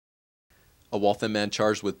A Waltham man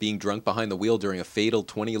charged with being drunk behind the wheel during a fatal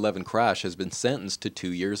 2011 crash has been sentenced to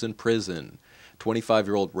 2 years in prison.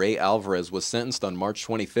 25-year-old Ray Alvarez was sentenced on March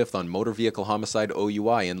 25th on motor vehicle homicide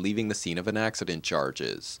OUI and leaving the scene of an accident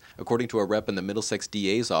charges. According to a rep in the Middlesex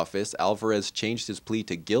DA's office, Alvarez changed his plea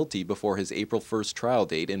to guilty before his April 1st trial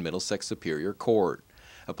date in Middlesex Superior Court.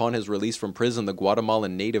 Upon his release from prison, the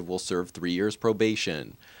Guatemalan native will serve 3 years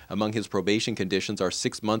probation. Among his probation conditions are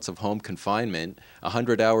 6 months of home confinement,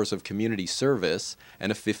 100 hours of community service,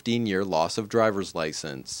 and a 15-year loss of driver's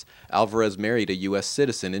license. Alvarez married a U.S.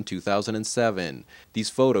 citizen in 2007. These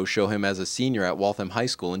photos show him as a senior at Waltham High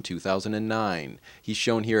School in 2009. He's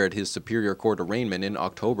shown here at his Superior Court arraignment in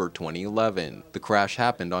October 2011. The crash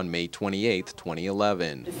happened on May 28,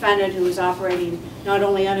 2011. Defendant who was operating not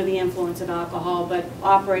only under the influence of alcohol, but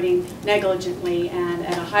operating negligently and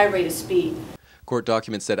at a high rate of speed. Court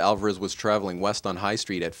documents said Alvarez was traveling west on High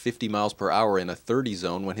Street at 50 miles per hour in a 30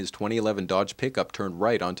 zone when his 2011 Dodge pickup turned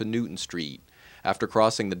right onto Newton Street. After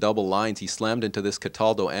crossing the double lines, he slammed into this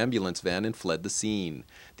Cataldo ambulance van and fled the scene.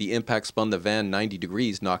 The impact spun the van 90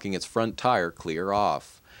 degrees, knocking its front tire clear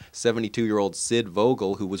off. 72-year-old Sid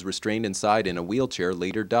Vogel, who was restrained inside in a wheelchair,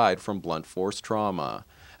 later died from blunt force trauma.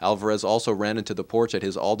 Alvarez also ran into the porch at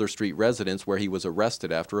his Alder Street residence where he was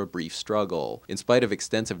arrested after a brief struggle. In spite of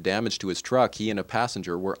extensive damage to his truck, he and a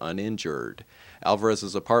passenger were uninjured.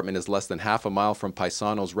 Alvarez's apartment is less than half a mile from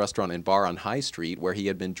Paisano's restaurant and bar on High Street, where he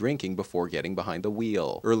had been drinking before getting behind the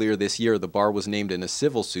wheel. Earlier this year, the bar was named in a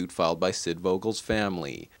civil suit filed by Sid Vogel's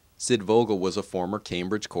family. Sid Vogel was a former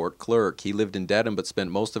Cambridge court clerk. He lived in Dedham but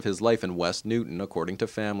spent most of his life in West Newton, according to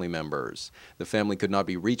family members. The family could not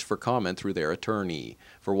be reached for comment through their attorney.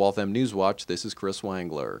 For Waltham Newswatch, this is Chris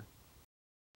Wangler.